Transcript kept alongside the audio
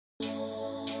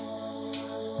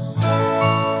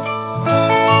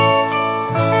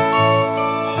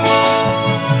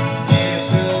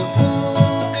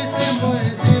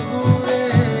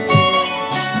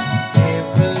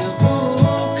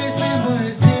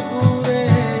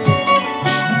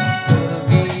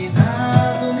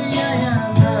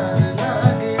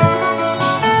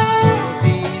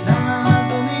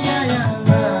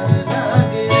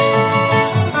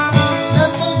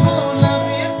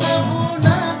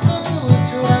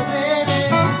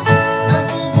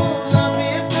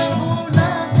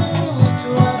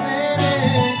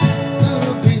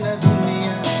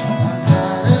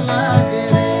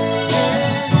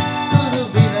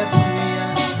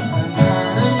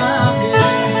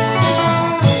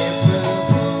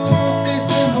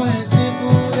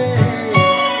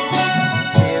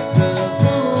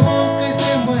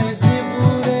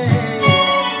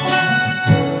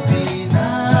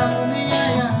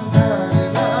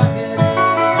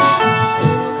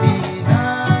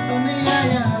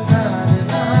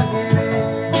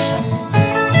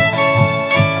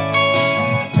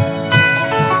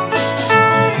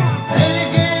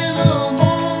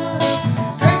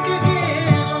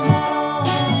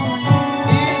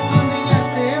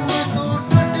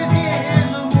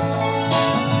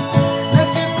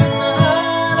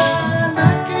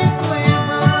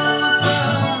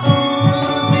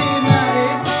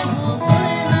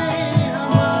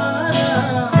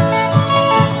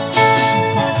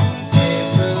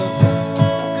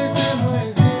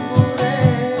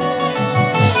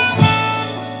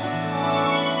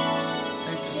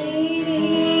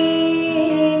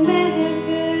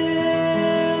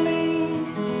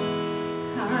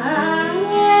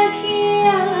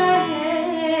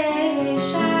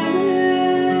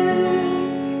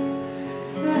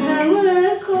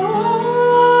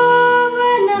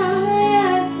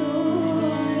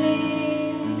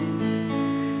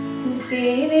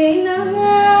तेरे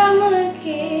नाम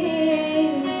के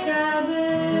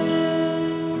काबिल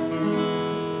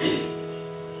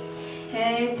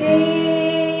है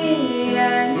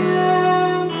तेरा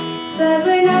नाम, सब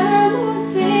नामों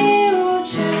से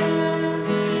ऊंचा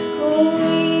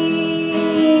कोई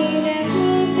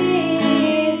नहीं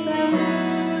तेरे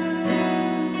समान।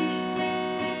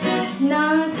 ना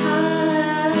था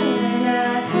ना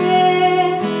है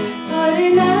और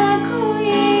ना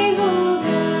कोई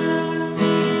होगा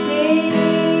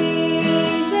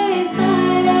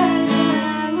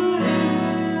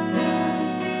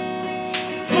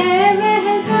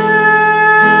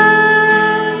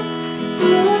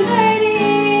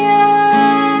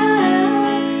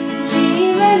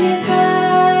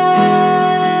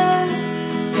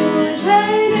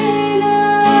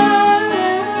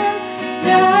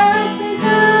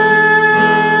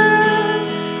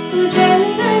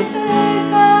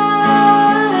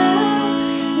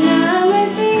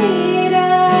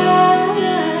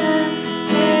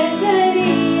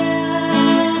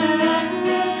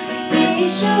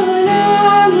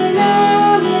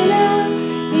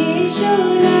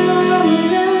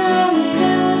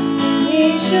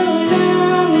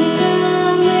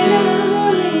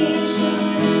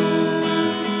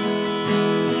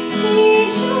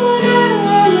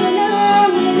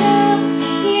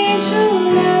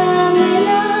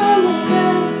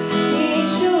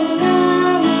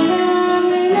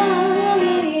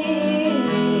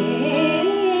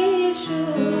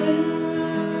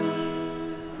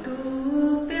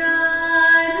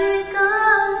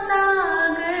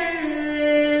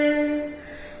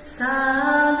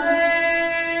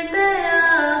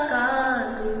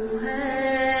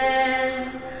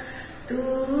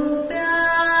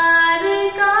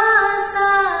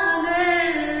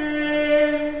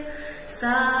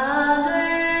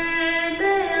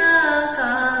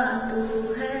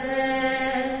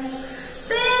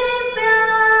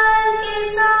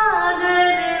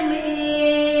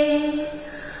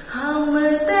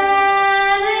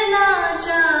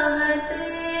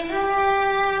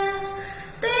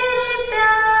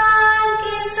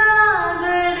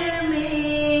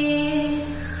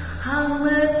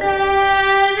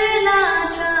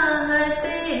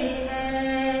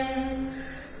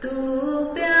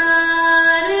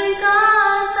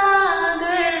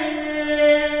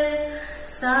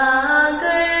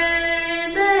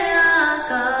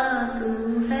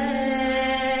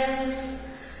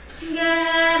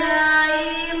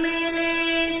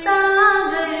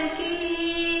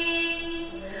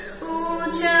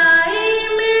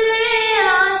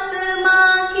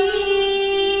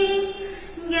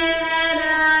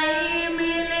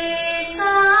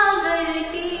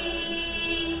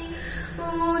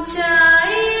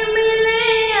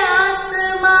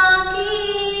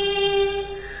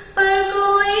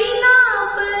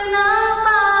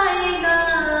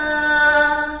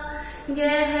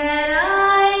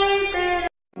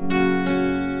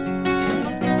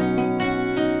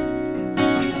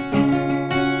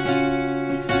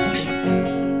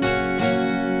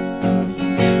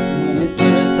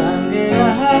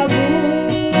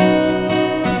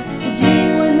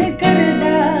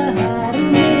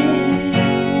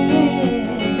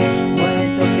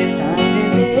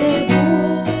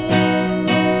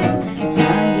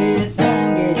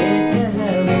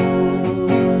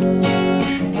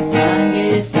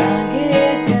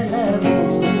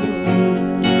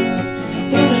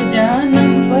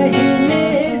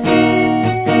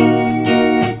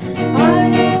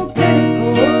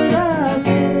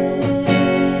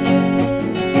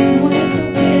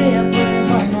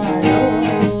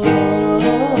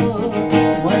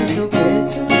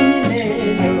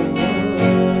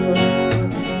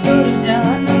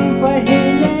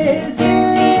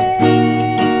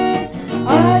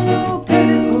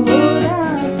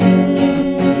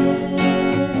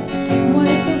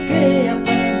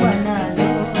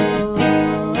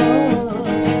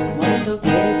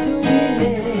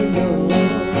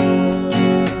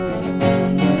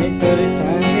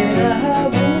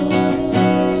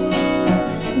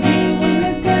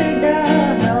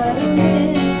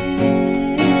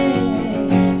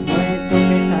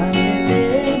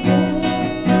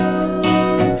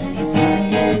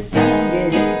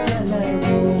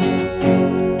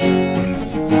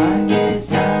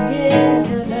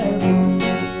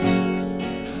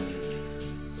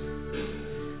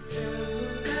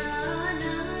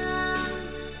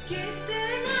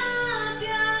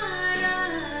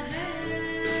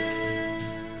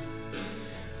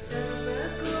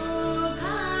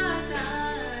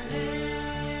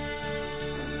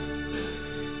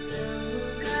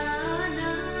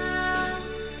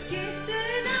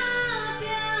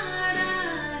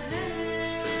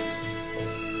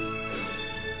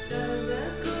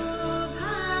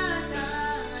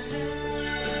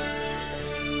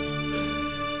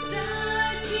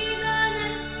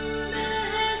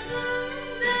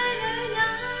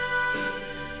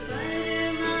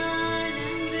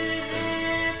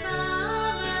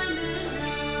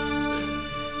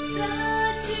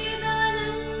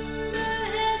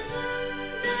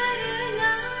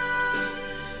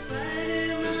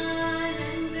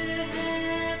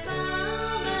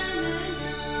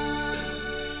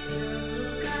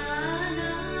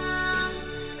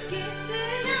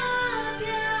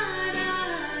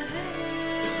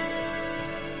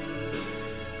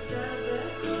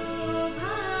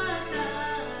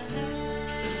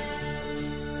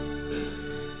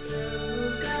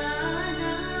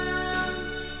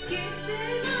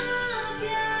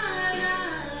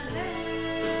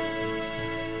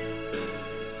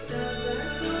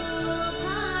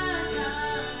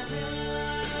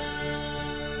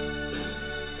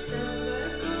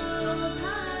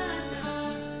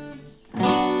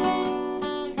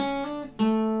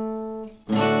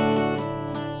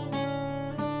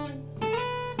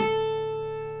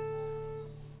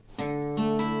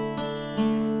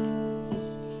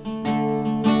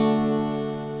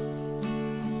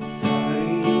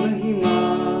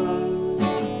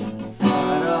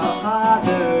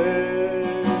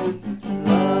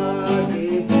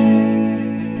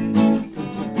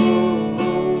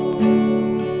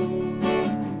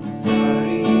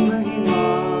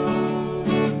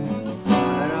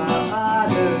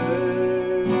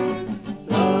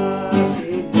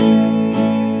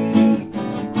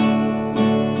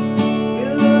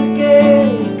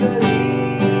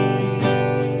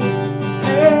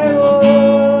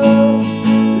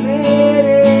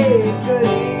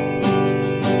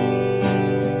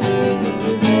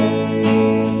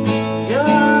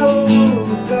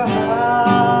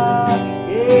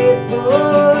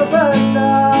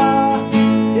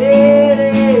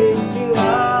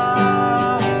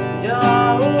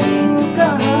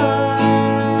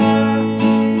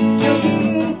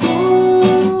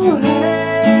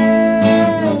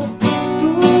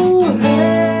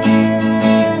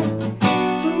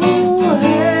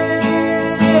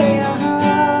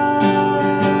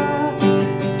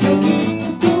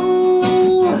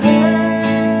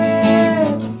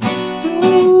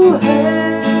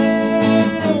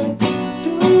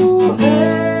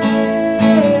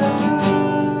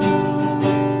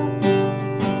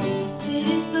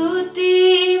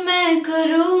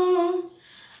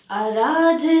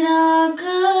आराधना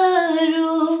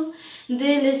करो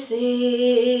दिल से,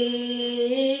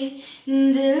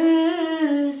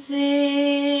 दिल से।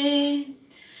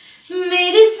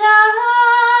 मेरी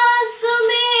सांस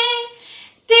में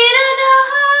तेरा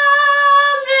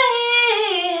नाम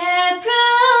रहे है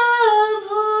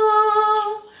प्रभु,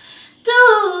 तू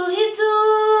ही तू।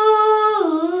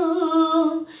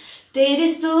 तेरी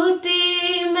स्तुति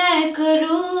मैं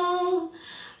करूं,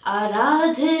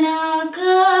 आराधना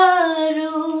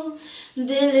करूं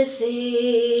दिल से,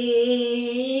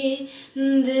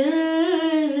 दिल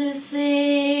से।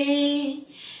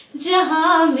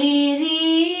 जहाँ मेरी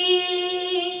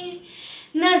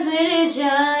नजर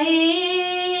जाए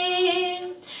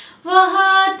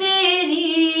वहाँ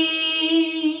तेरी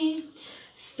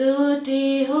स्तुति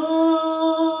हो।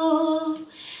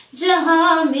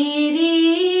 जहाँ मेरी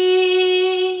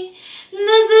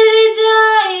नजर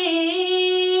जाए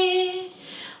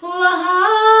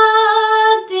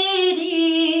वहाँ तेरी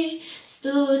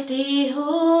स्तुति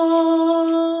हो।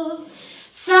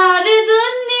 सारी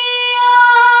दुनिया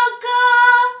का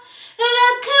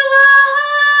रखवाला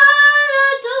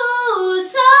तू,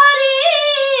 सारी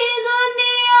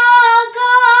दुनिया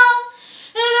का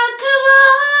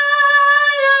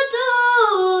रखवाला तू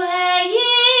है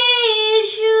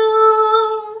यीशु,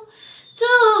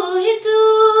 तू ही तू।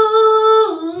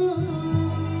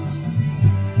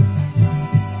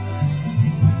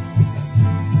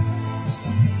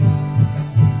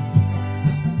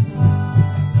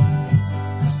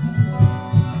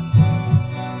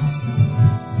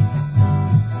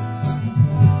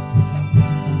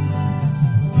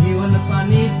 जीवन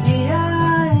पानी पिया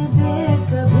दे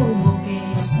प्रभु मुके,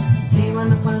 जीवन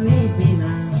पानी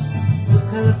बिना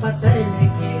सुखल पतई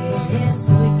लेके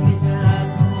सूख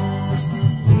जागो।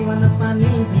 जीवन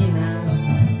पानी बिना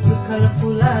सुखल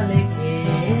फूला लेके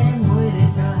मर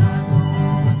जागो।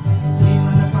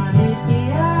 जीवन पानी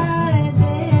पिया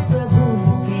दे प्रभु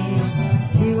मुके,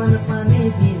 जीवन पानी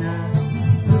बिना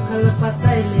सुखल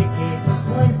पतई लेके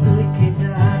सूख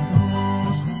जागो।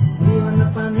 जीवन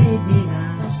पानी बिना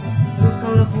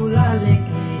सुखल फूला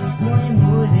लेके मोय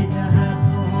मोर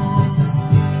जागो।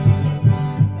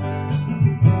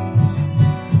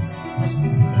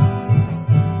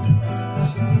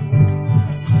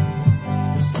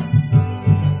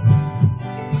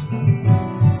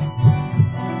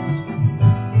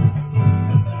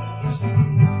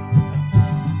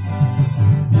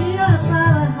 पिया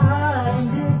सारा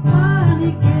हांज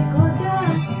पानी के खोजा,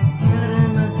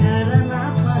 झरना झरना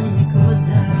पानी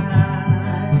खोजा।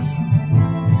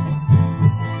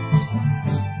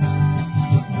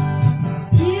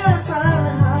 पिया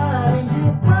सारा हांज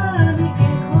पानी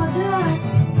के खोजा,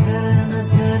 झरना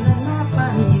झरना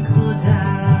पानी खोजा।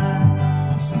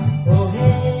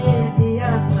 ओहे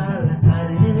पिया सारा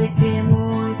हांज लेके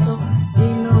मोय तो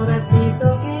दिनो राती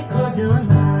तोके खोजो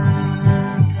ना।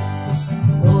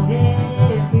 ओहे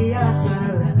पिया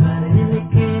सारा हांज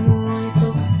लेके मोय तो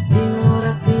दिनो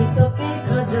राती तोके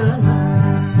खोजो ना।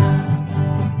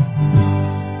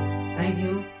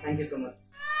 Thank you so much.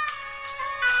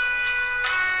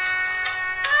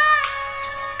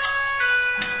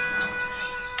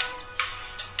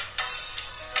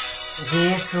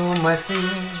 यीशु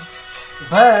मसीह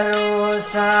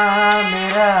भरोसा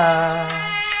मेरा,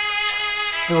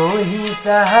 तू ही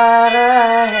सहारा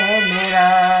है मेरा।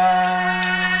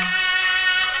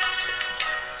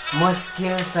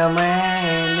 मुश्किल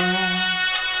समय में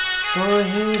तू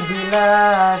ही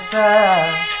दिलासा,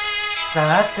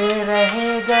 साथ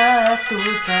रहेगा तू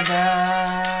सदा।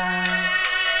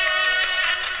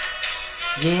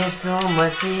 यीशु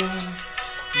मसीह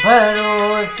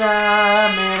भरोसा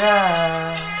मेरा,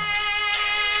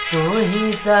 तू ही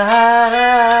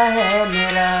सहारा है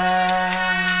मेरा।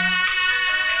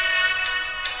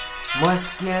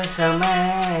 मुश्किल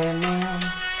समय में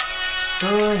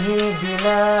तू ही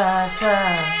दिलासा,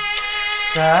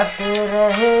 साथ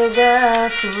रहेगा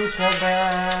तू सदा।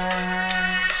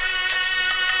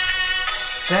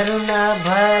 करुणा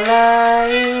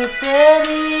भलाई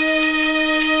तेरी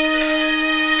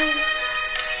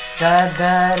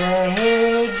सदा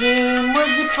रहेगी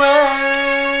मुझ पर,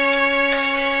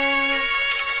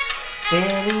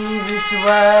 तेरी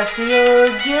विश्वास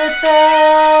योग्यता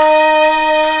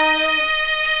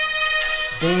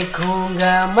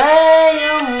देखूंगा मैं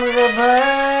उम्र भर।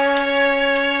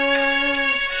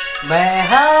 मैं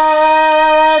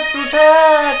हाथ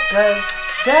उठाकर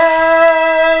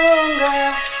गाऊंगा,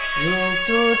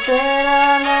 यीशु तेरा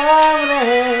नाम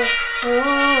रहे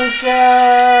ऊंचा।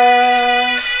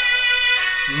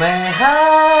 मैं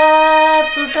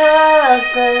हाथ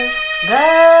उठाकर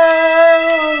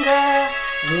गाऊंगा,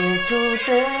 यीशु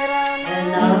तेरा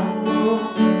नाम।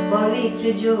 पवित्र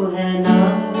जो है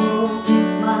नाम वो,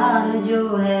 महान जो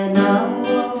है नाम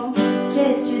वो,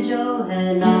 श्रेष्ठ जो है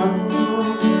नाम वो,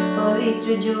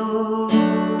 पवित्र जो।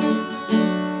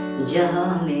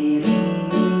 जहाँ मेरी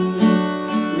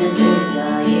नजर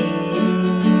जाए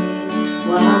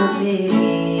वहाँ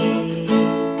तेरी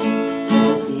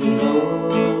स्तुति हो,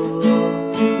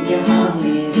 जहाँ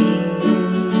मेरी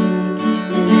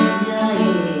नजर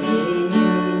जाए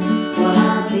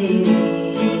वहाँ तेरी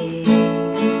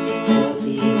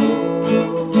स्तुति हो।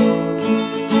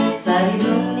 सारी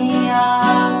दुनिया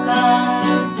का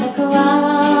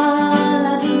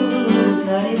रखवाला तू,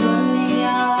 सारी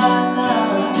दुनिया का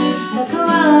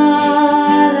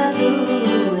रखवाला तू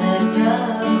है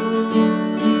प्रभु,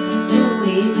 तू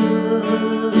ही तू।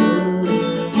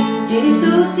 तेरी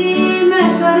स्तुति मैं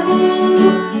करूं,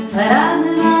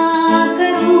 आराधना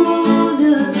करूं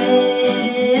दिल से,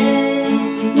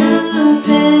 दिल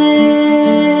से।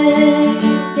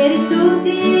 तेरी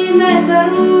स्तुति मैं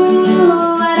करूं,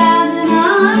 आराधना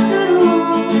करूं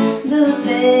दिल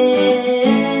से,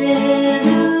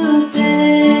 दिल से।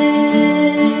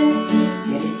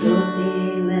 तेरी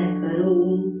स्तुति मैं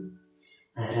करूं,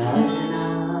 आराधना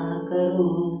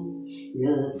करूं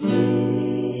दिल से।